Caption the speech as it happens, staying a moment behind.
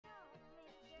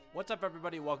What's up,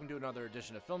 everybody? Welcome to another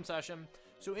edition of Film Session.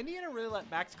 So Indiana really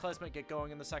let Max Klesmit get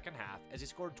going in the second half as he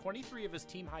scored 23 of his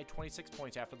team-high 26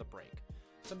 points after the break.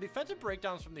 Some defensive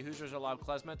breakdowns from the Hoosiers allowed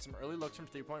Klesmit some early looks from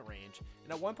three-point range,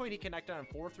 and at one point he connected on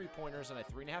 4 3-pointers in a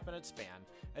 3.5-minute span,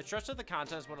 and stretched of the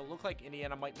contest when it looked like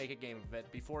Indiana might make a game of it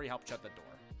before he helped shut the door.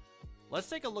 Let's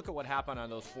take a look at what happened on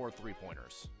those 4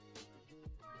 3-pointers.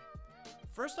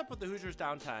 First up with the Hoosiers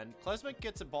down 10, Klesmit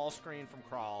gets a ball screen from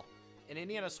Kral, and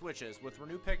Indiana switches, with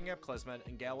Renew picking up Klesmit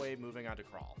and Galloway moving on to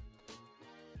Kral.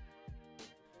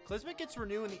 Klesmit gets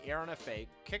Renew in the air on a fake,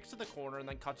 kicks to the corner, and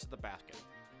then cuts to the basket.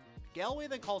 Galloway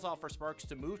then calls out for Sparks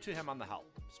to move to him on the help.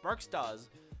 Sparks does,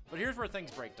 but here's where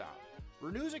things break down.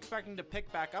 Renew's expecting to pick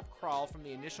back up Kral from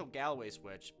the initial Galloway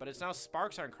switch, but it's now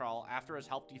Sparks on Kral after his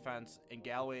help defense and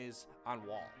Galloway's on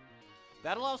Wall.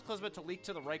 That allows Klesmit to leak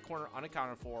to the right corner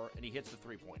unaccounted for, and he hits the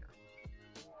three-pointer.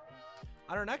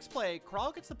 On our next play,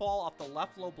 Kral gets the ball off the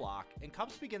left low block, and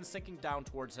Cups begins sinking down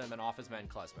towards him and off his man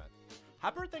Klesmit.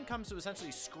 Hepburn then comes to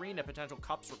essentially screen a potential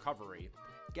Cups recovery.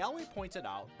 Galloway points it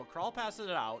out, but Kral passes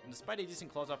it out, and despite a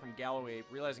decent closeout from Galloway,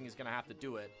 realizing he's going to have to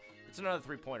do it, it's another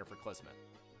three-pointer for Klesmit.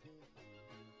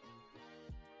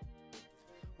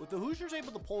 With the Hoosiers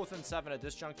able to pull within 7 at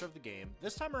this juncture of the game,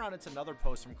 this time around it's another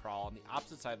post from Kral on the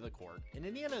opposite side of the court, and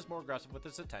Indiana is more aggressive with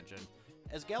its attention,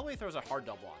 as Galloway throws a hard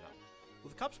double on him.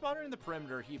 With Cups monitoring the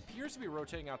perimeter, he appears to be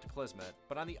rotating out to Klesmit,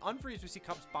 but on the unfreeze we see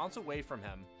Cups bounce away from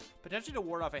him, potentially to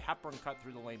ward off a Hepburn cut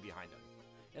through the lane behind him.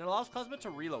 And it allows Klesmit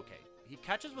to relocate. He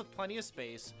catches with plenty of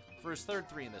space for his third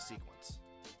three in this sequence.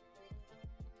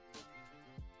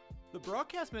 The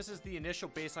broadcast misses the initial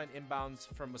baseline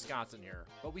inbounds from Wisconsin here,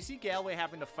 but we see Galloway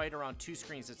having to fight around 2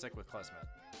 screens to stick with Klesmit.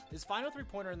 His final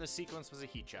three-pointer in this sequence was a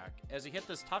heat check, as he hit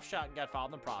this tough shot and got fouled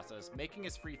in the process, making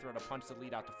his free throw to punch the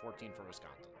lead out to 14 for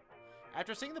Wisconsin.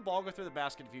 After seeing the ball go through the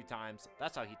basket a few times,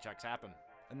 that's how heat checks happen.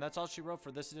 And that's all she wrote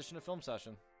for this edition of Film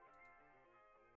Session.